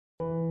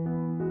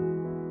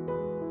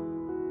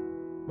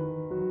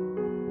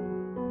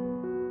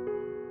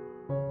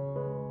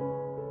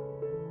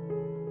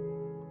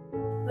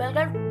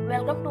Welcome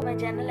welcome to my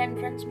channel and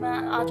friends. मैं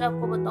आज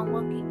आपको बताऊंगा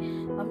कि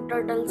हम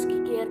टर्टल्स की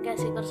केयर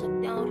कैसे कर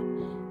सकते हैं और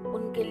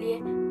उनके लिए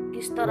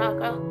किस तरह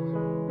का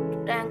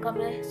टैंक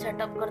हमें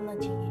सेटअप करना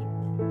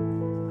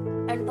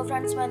चाहिए। एंड तो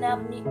फ्रेंड्स, मैंने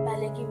अपनी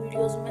पहले की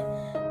वीडियोस में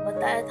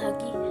बताया था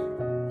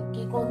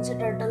कि कौन से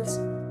टर्टल्स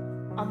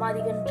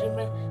हमारी कंट्री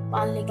में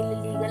पालने के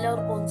लिए लीगल है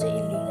और कौन से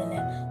इलीगल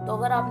है। तो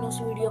अगर आपने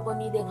उस वीडियो को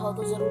नहीं देखा हो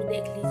तो ज़रूर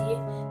देख लीजिए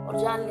और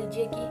जान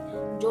लीजिए कि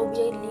जो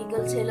भी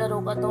लीगल सेलर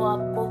होगा तो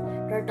आपको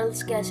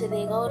टर्टल्स कैसे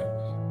देगा और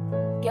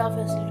क्या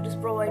फैसिलिटीज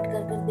प्रोवाइड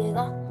कर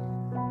देगा।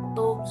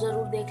 तो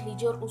ज़रूर देख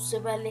लीजिए। और उससे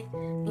पहले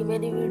कि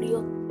मेरी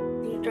वीडियो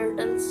की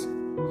टर्टल्स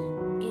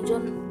की जो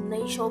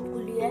नई शॉप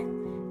खुली है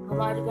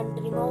हमारी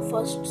कंट्री में, वो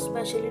फर्स्ट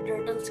स्पेशली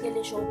टर्टल्स के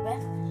लिए शॉप है,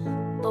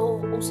 तो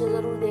उसे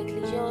ज़रूर देख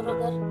लीजिए। और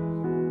अगर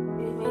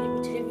मेरी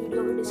पिछली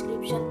वीडियो के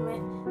डिस्क्रिप्शन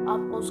में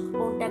आपको उसका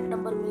कॉन्टैक्ट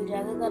नंबर मिल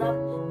जाएगा अगर आप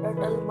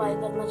टर्टल बाय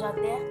करना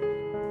चाहते हैं,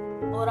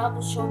 और आप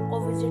उस शॉप को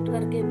विजिट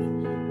करके भी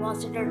वहाँ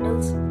से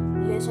टर्टल्स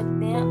ले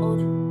सकते हैं और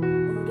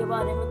उनके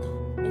बारे में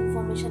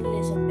इंफॉर्मेशन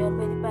ले सकते हैं। और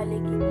मेरी पहले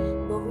की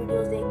 2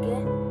 वीडियोस देख के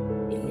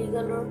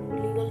इलीगल और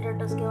लीगल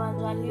टर्टल्स के बारे में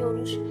जान लीजिए और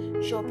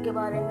उस शॉप के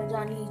बारे में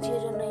जान लीजिए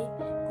जो नई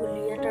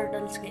खुली है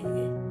टर्टल्स के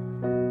लिए।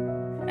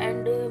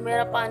 एंड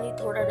मेरा पानी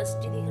थोड़ा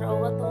डस्टी दिख रहा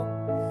होगा,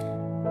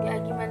 तो क्या है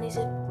कि मैंने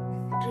इसे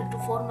 3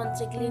 to 4 मंथ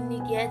से क्लीन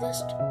नहीं किया है।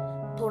 जस्ट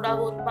थोड़ा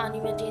बहुत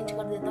पानी में चेंज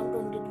कर देता हूँ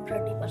 20 to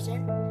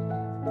 30%।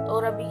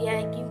 और अभी क्या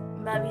है कि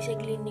मैं अभी इसे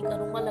क्लीन नहीं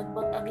करूँगा,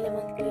 लगभग अगले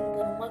मंथ क्लीन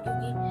करूँगा,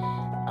 क्योंकि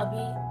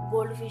अभी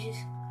गोल्ड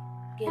फिशेस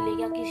के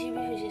लिए या किसी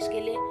भी फिशेस के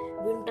लिए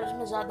विंटर्स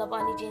में ज़्यादा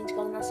पानी चेंज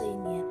करना सही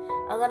नहीं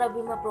है। अगर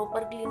अभी मैं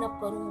प्रॉपर क्लीन अप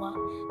करूँगा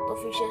तो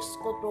फिशेस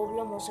को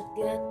प्रॉब्लम हो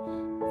सकती है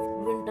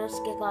विंटर्स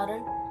के कारण,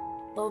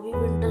 तो भी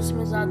विंटर्स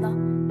में ज़्यादा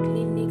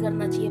क्लीन नहीं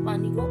करना चाहिए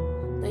पानी को,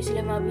 तो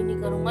इसलिए मैं अभी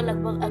नहीं करूँगा।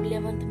 लगभग अगले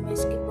मंथ में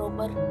इसकी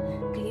प्रॉपर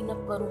क्लीन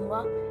अप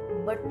करूँगा।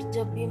 बट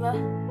जब भी मैं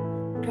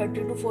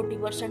 30 to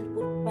 40%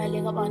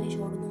 पहले का पानी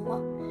छोड़ दूँगा,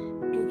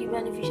 क्योंकि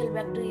बेनिफिशियल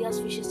बैक्टीरिया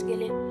फिशेस के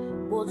लिए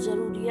बहुत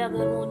ज़रूरी है।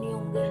 अगर वो नहीं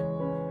होंगे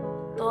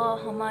तो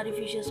हमारी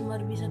फिशेस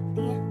मर भी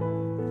सकती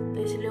हैं,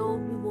 तो इसलिए वो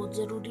भी बहुत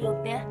ज़रूरी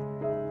होते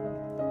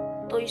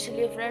हैं। तो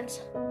इसलिए फ्रेंड्स,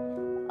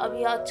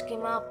 अभी आज के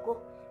मैं आपको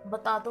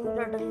बताता हूँ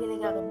टर्टल के लिए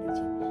क्या करना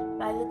चाहिए।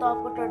 पहले तो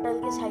आपको टर्टल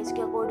के साइज़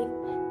के अकॉर्डिंग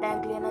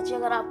टैंक लेना चाहिए।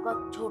 अगर आपका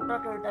छोटा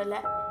टर्टल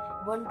है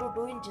 1 to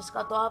 2 इंचज़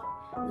का, तो आप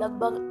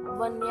लगभग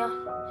 1 या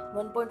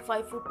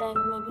 1.5 फुट टैंक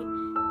में भी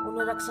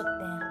उन्हें रख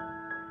सकते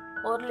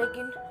हैं। और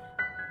लेकिन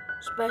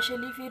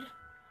स्पेशली फिर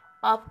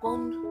आपको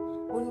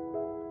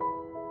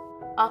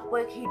आपको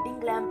एक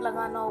हीटिंग लैंप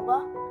लगाना होगा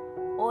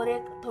और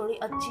एक थोड़ी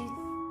अच्छी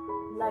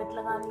लाइट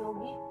लगानी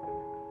होगी।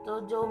 तो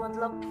जो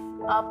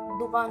मतलब आप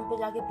दुकान पे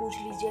जाके पूछ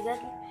लीजिएगा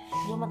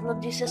कि जो मतलब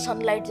जिससे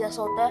सनलाइट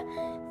जैसा होता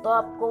है, तो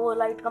आपको वो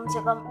लाइट कम से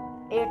कम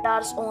 8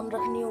 आवर्स ऑन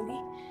रखनी होगी,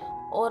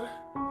 और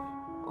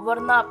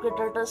वरना आपके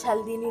टर्टल्स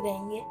हेल्दी नहीं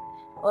रहेंगे।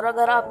 और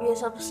अगर आप ये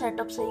सब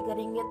सेटअप सही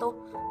करेंगे तो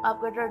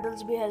आपके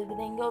टर्टल्स भी हेल्दी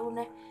रहेंगे। और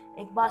उन्हें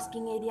एक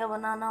बास्किंग एरिया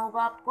बनाना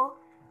होगा आपको,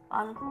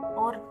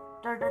 और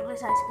टर्टल के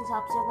साइज़ के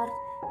हिसाब से अगर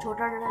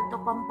छोटा टर्टल तो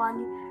कम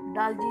पानी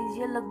डाल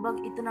दीजिए,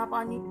 लगभग इतना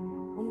पानी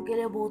उनके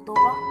लिए बहुत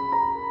होगा।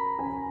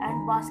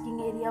 एंड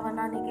बास्किंग एरिया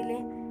बनाने के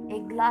लिए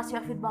एक ग्लास या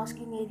फिर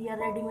बास्किंग एरिया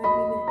रेडीमेड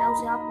भी मिलता है,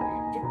 उसे आप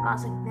चिपका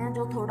सकते हैं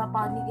जो थोड़ा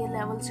पानी के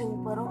लेवल से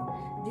ऊपर हो,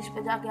 जिस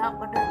पे जाके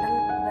आपका टर्टल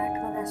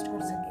बैठ कर रेस्ट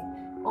कर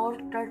सके। और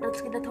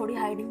टर्टल्स के लिए थोड़ी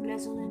हाइडिंग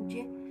प्लेस होनी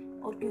चाहिए,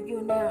 और क्योंकि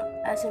उन्हें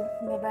ऐसे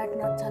में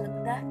बैठना अच्छा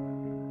लगता है,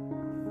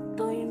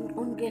 तो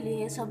उनके लिए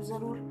ये सब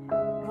ज़रूर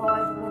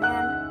प्रोवाइड करें।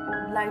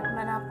 एंड लाइट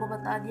मैंने आपको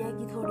बता दिया है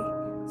कि थोड़ी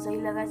सही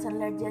लगाए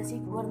सनलाइट जैसी,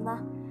 वरना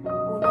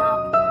उन्हें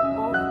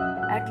आपको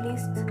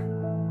एटलीस्ट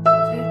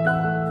 3 to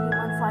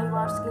 3.5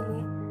 आवर्स के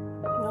लिए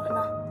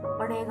रखना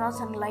पड़ेगा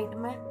सनलाइट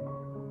में,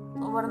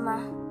 तो वरना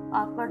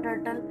आपका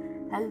टर्टल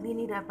हेल्दी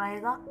नहीं रह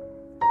पाएगा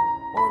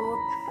और वो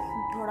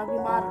थोड़ा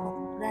बीमार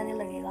रहने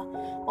लगेगा।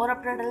 और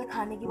अब टर्टल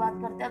खाने की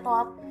बात करते हैं, तो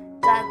आप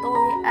चाहे तो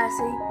ये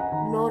ऐसे ही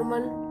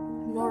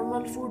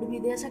नॉर्मल फूड भी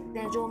दे सकते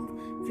हैं जो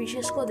हम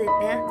फिशेस को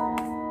देते हैं,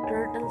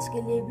 टर्टल्स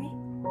के लिए भी।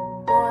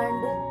 तो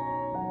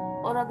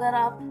और अगर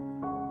आप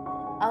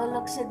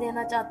अलग से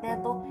देना चाहते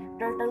हैं तो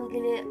टर्टल के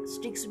लिए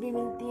स्टिक्स भी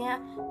मिलती हैं,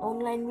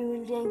 ऑनलाइन भी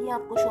मिल जाएंगी,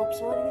 आपको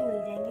शॉप्स पर भी मिल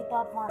जाएंगी, तो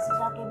आप वहाँ से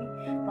जाके भी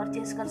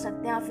परचेज कर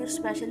सकते हैं। फिर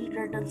स्पेशली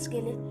टर्टल्स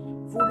के लिए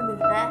फूड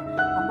मिलता है।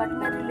 बट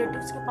मेरे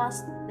रिलेटिव्स के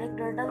पास एक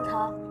टर्टल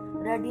था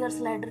रेड ईयर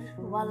स्लाइडर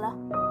वाला,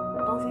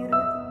 तो फिर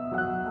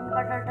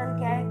उनका टर्टल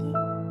क्या है कि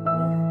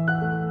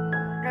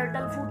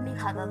टर्टल फूड नहीं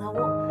खाता था,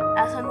 वो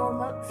ऐसा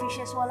नॉर्मल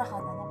फिशेस वाला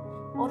खाता था।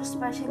 और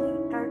स्पेशली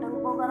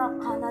टर्टल को अगर आप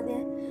खाना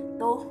दें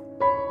तो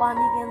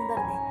पानी के अंदर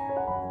दें,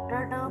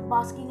 टर्टल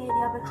बास्किंग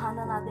एरिया पे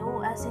खाना ना दे,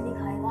 वो ऐसे नहीं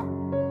खाएगा।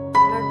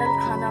 टर्टल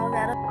खाना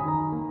वगैरह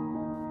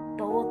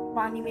तो वो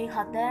पानी में ही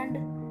खाता है। एंड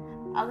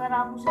अगर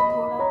आप उसे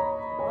थोड़ा,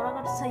 और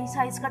अगर सही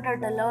साइज का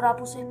टर्टल है और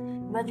आप उसे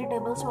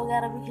वेजिटेबल्स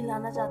वगैरह भी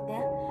खिलाना चाहते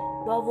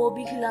हैं तो आप वो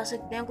भी खिला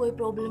सकते हैं, कोई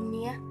प्रॉब्लम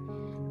नहीं है।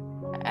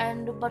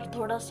 एंड बट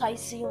थोड़ा साइज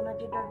सही होना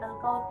चाहिए टर्टल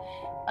का,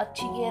 और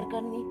अच्छी केयर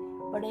करनी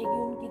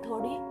पड़ेगी उनकी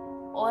थोड़ी।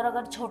 और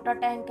अगर छोटा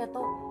टैंक है तो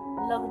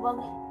लगभग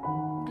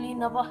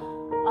क्लीन अप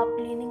आप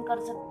क्लीनिंग कर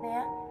सकते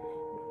हैं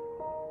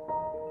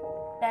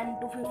 10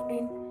 to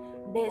 15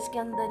 डेज के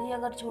अंदर ही,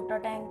 अगर छोटा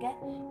टैंक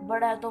है,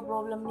 बड़ा है तो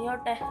प्रॉब्लम नहीं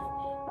है।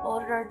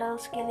 और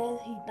टर्टल्स के लिए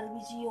हीटर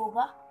भी चाहिए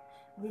होगा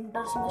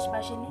विंटर्स में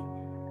स्पेशली।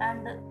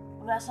 एंड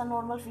वैसा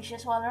नॉर्मल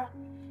फिशेस वाला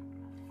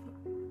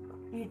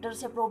हीटर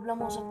से प्रॉब्लम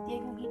हो सकती है,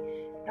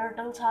 क्योंकि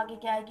टर्टल्स आगे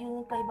क्या है कि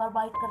वो कई बार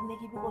बाइट करने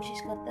की भी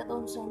कोशिश करते हैं, तो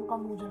उनसे उनका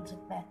मुंह जल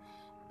सकता है।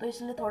 तो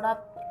इसलिए थोड़ा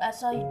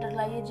ऐसा हीटर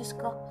लाइए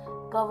जिसका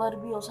कवर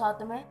भी हो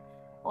साथ में,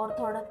 और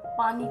थोड़ा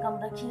पानी कम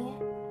रखिए,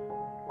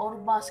 और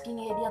बास्किंग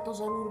एरिया तो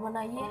ज़रूर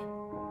बनाइए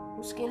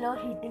उसके लिए। और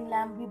हीटिंग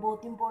लैम्प भी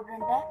बहुत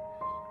इम्पोर्टेंट है।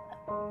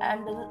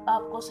 एंड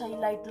आपको सही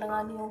लाइट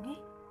लगानी होगी।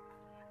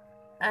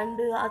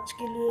 एंड आज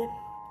के लिए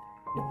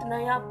इतना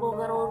ही। आपको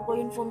अगर और कोई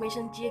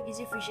इन्फॉर्मेशन चाहिए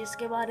किसी फिशेस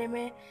के बारे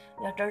में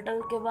या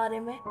टर्टल के बारे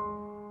में,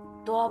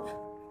 तो आप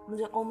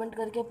मुझे कमेंट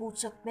करके पूछ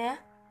सकते हैं।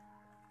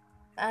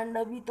 एंड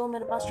अभी तो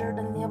मेरे पास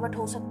टर्टल नहीं है, बट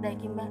हो सकता है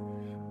कि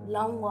मैं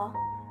लाऊंगा।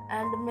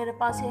 एंड मेरे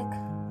पास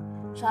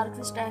एक शार्क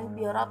फिश टैंक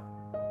भी है। और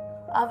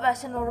आप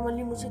वैसे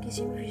नॉर्मली मुझसे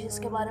किसी भी फिशेस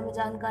के बारे में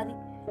जानकारी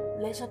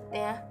ले सकते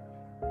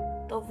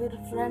हैं। तो फिर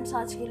फ्रेंड्स,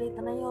 आज के लिए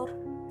इतना ही। और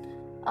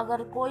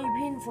अगर कोई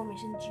भी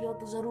इन्फॉर्मेशन चाहिए हो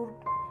तो ज़रूर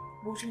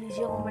पूछ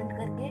लीजिए कमेंट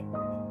करके।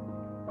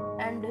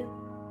 एंड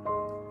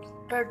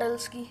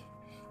टर्टल्स की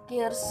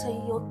केयर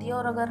सही होती है।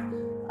 और अगर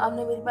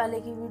आपने मेरी पहले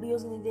की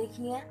वीडियोस नहीं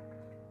देखी हैं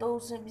तो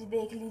उसे भी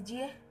देख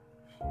लीजिए।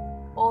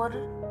 और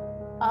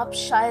आप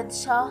शाहिद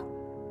शाह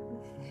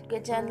के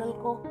चैनल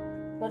को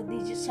कर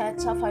दीजिए, शाहिद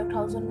शाह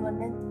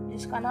 5001 है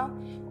जिसका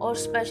नाम। और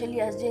स्पेशली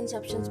SJ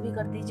इंसेप्शंस भी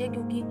कर दीजिए,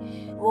 क्योंकि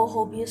वो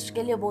हॉबीइस्ट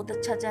के लिए बहुत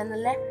अच्छा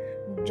चैनल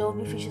है जो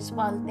भी फिशेस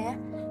पालते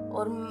हैं।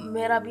 और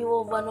मेरा भी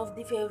वो one of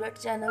the favourite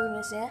channel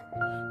में से है।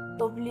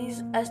 तो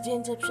प्लीज़ SJ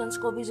इंसेप्शंस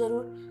को भी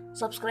ज़रूर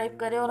सब्सक्राइब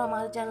करें, और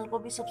हमारे चैनल को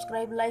भी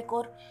सब्सक्राइब, लाइक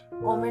और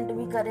कमेंट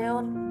भी करें।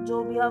 और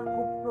जो भी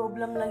आपको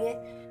प्रॉब्लम लगे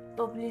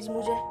तो प्लीज़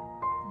मुझे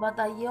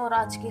बताइए। और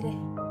आज के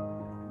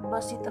लिए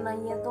बस इतना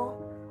ही है। तो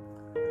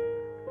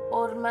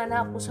और मैंने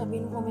आपको सभी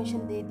इन्फॉर्मेशन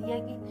दे दी है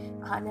कि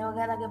खाने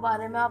वगैरह के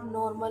बारे में। आप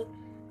नॉर्मल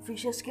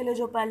फिशेस के लिए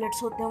जो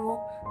पैलेट्स होते हैं वो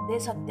दे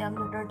सकते हैं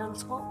अपने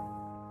टर्टल्स को,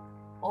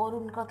 और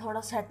उनका थोड़ा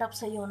सेटअप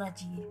सही होना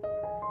चाहिए।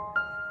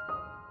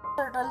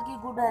 टर्टल की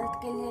गुड हेल्थ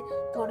के लिए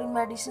थोड़ी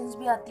मेडिसिन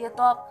भी आती है,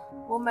 तो आप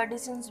वो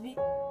मेडिसिन भी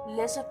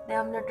ले सकते हैं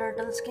अपने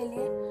टर्टल्स के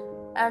लिए।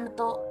 एंड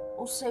तो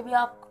उससे भी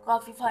आपको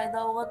काफ़ी फ़ायदा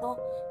होगा। तो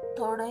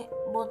थोड़े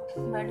बहुत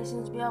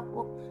मेडिसिन भी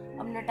आपको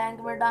अपने टैंक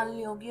में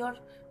डालनी होगी, और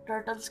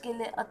टर्टल्स के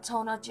लिए अच्छा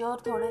होना चाहिए,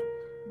 और थोड़े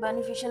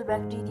बेनिफिशियल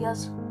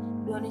बैक्टीरियाज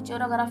भी होनी चाहिए।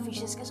 और अगर आप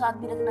फिशेस के साथ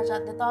भी रखना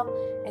चाहते हैं तो आप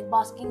एक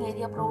बास्किंग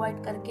एरिया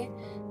प्रोवाइड करके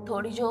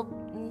थोड़ी जो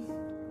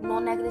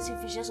नॉन एग्रेसिव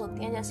फिशेस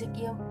होती हैं, जैसे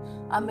कि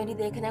आप मेरी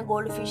देख रहे हैं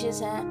गोल्ड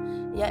फिशेस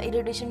हैं या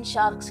इरिडिशन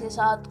शार्क्स के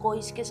साथ,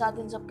 कोइस के साथ,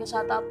 इन सब के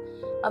साथ आप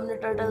अपने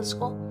टर्टल्स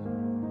को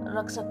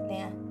रख सकते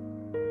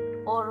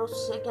हैं। और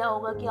उससे क्या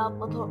होगा कि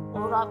आपको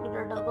और आपके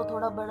टर्टल को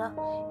थोड़ा बड़ा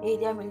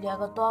एरिया मिल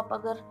जाएगा। तो आप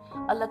अगर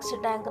अलग से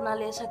टैंक ना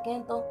ले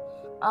सकें तो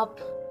आप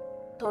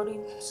थोड़ी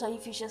सही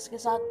फिशेस के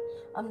साथ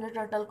अपने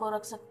टर्टल को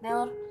रख सकते हैं।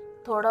 और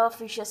थोड़ा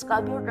फिशेस का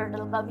भी और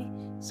टर्टल का भी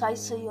साइज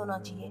सही होना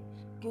चाहिए,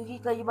 क्योंकि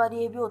कई बार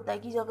ये भी होता है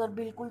कि अगर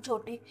बिल्कुल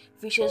छोटी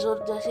फिशेस हो,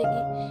 जैसे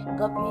कि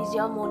गपीज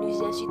या मोलीज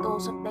जैसी, तो हो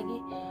सकता है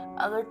कि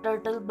अगर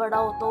टर्टल बड़ा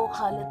हो तो वो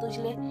खा ले। तो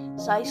इसलिए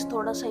साइज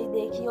थोड़ा सही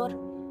देखिए।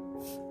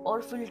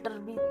 और फिल्टर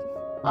भी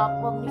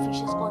आपको अपनी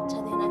फिशेस को अच्छा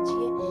देना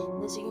चाहिए।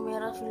 जैसे कि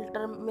मेरा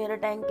फिल्टर मेरे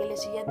टैंक के लिए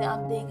सही है, आप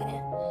देख रहे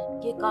हैं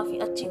कि काफ़ी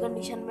अच्छी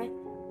कंडीशन में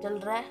चल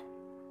रहा है।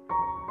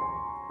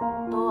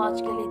 तो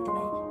आज के लिए इतना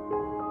ही।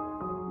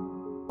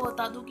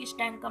 बता दूं कि इस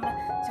टैंक का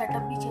मैं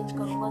सेटअप भी चेंज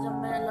करूंगा जब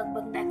मैं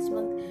लगभग नेक्स्ट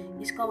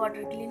मंथ इसका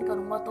वाटर क्लीन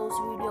करूंगा। तो उस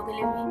वीडियो के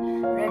लिए भी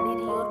रेडी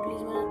रहिए। और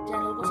प्लीज़ मेरे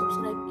चैनल को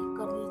सब्सक्राइब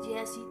कर लीजिए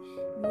ऐसी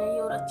नई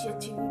और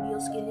अच्छी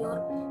वीडियोस के लिए। और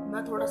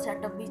मैं थोड़ा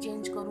सेटअप भी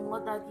चेंज करूंगा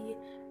ताकि ये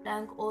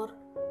टैंक और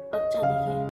अच्छा दिखे।